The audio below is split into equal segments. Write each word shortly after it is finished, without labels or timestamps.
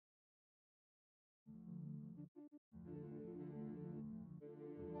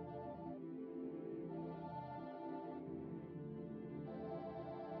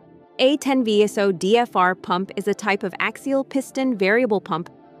A10vso DFR pump is a type of axial piston variable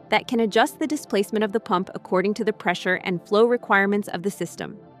pump that can adjust the displacement of the pump according to the pressure and flow requirements of the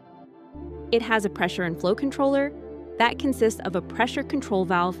system. It has a pressure and flow controller that consists of a pressure control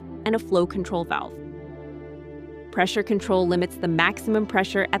valve and a flow control valve. Pressure control limits the maximum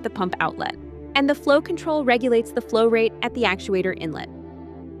pressure at the pump outlet, and the flow control regulates the flow rate at the actuator inlet.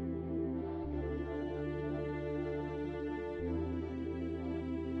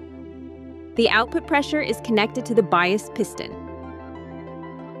 The output pressure is connected to the bias piston.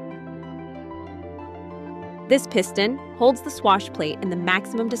 This piston holds the swash plate in the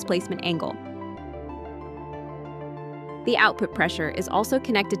maximum displacement angle. The output pressure is also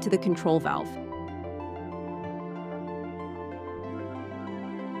connected to the control valve.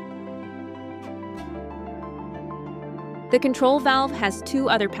 The control valve has two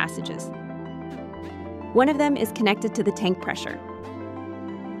other passages. One of them is connected to the tank pressure.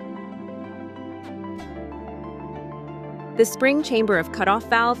 The spring chamber of cutoff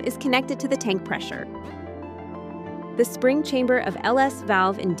valve is connected to the tank pressure. The spring chamber of LS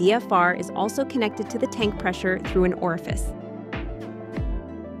valve in DFR is also connected to the tank pressure through an orifice.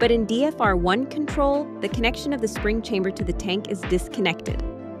 But in DFR1 control, the connection of the spring chamber to the tank is disconnected.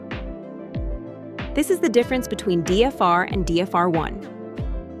 This is the difference between DFR and DFR1.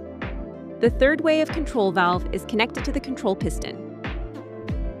 The third way of control valve is connected to the control piston.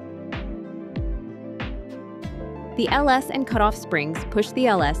 The LS and cutoff springs push the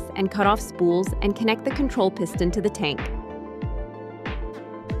LS and cutoff spools and connect the control piston to the tank.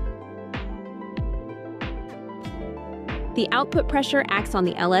 The output pressure acts on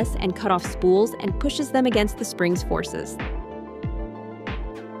the LS and cutoff spools and pushes them against the spring's forces.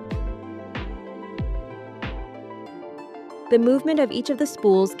 The movement of each of the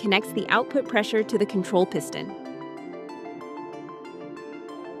spools connects the output pressure to the control piston.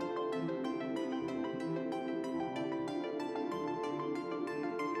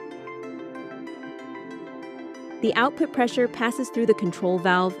 The output pressure passes through the control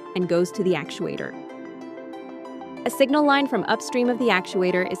valve and goes to the actuator. A signal line from upstream of the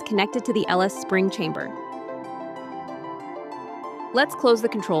actuator is connected to the LS spring chamber. Let's close the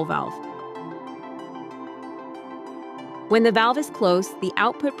control valve. When the valve is closed, the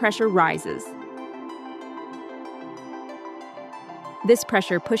output pressure rises. This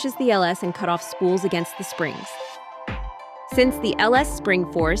pressure pushes the LS and cutoff spools against the springs. Since the LS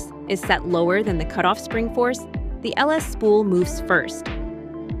spring force is set lower than the cutoff spring force, the LS spool moves first.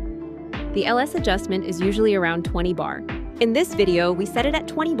 The LS adjustment is usually around 20 bar. In this video, we set it at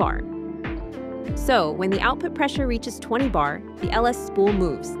 20 bar. So, when the output pressure reaches 20 bar, the LS spool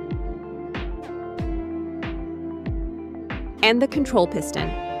moves. And the control piston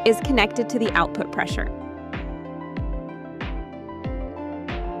is connected to the output pressure.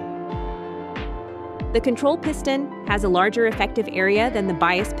 The control piston has a larger effective area than the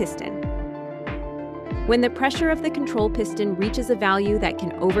bias piston. When the pressure of the control piston reaches a value that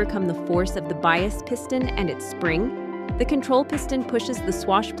can overcome the force of the bias piston and its spring, the control piston pushes the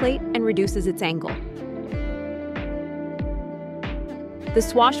swash plate and reduces its angle. The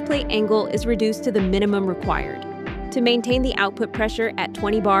swash plate angle is reduced to the minimum required to maintain the output pressure at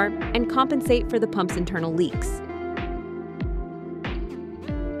 20 bar and compensate for the pump's internal leaks.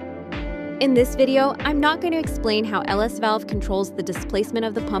 In this video, I'm not going to explain how LS valve controls the displacement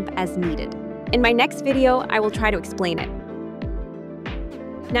of the pump as needed. In my next video, I will try to explain it.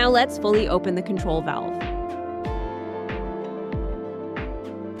 Now let's fully open the control valve.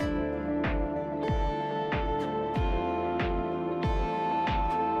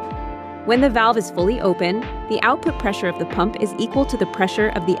 When the valve is fully open, the output pressure of the pump is equal to the pressure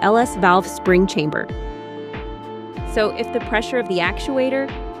of the LS valve spring chamber. So if the pressure of the actuator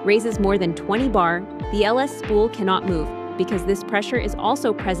raises more than 20 bar, the LS spool cannot move because this pressure is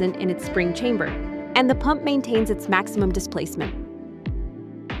also present in its spring chamber, and the pump maintains its maximum displacement.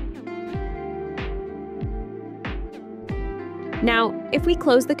 Now, if we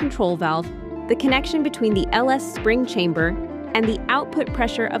close the control valve, the connection between the LS spring chamber and the output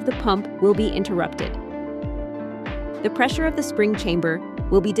pressure of the pump will be interrupted. The pressure of the spring chamber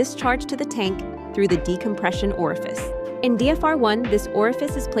will be discharged to the tank through the decompression orifice. In DFR1, this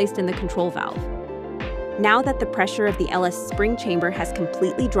orifice is placed in the control valve. Now that the pressure of the LS spring chamber has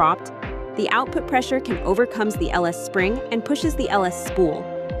completely dropped, the output pressure can overcomes the LS spring and pushes the LS spool,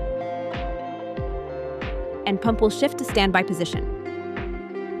 and pump will shift to standby position.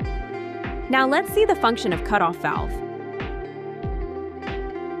 Now let's see the function of cutoff valve.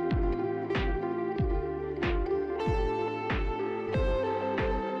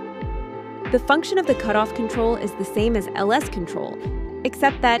 The function of the cutoff control is the same as LS control,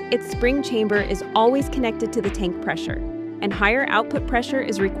 except that its spring chamber is always connected to the tank pressure, and higher output pressure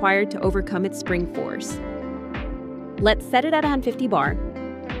is required to overcome its spring force. Let's set it at 150 bar.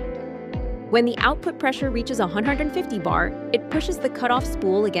 When the output pressure reaches 150 bar, it pushes the cutoff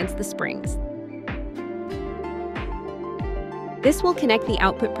spool against the springs. This will connect the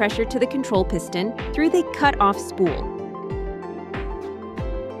output pressure to the control piston through the cut-off spool.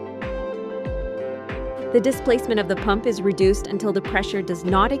 The displacement of the pump is reduced until the pressure does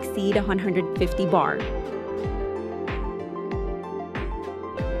not exceed 150 bar.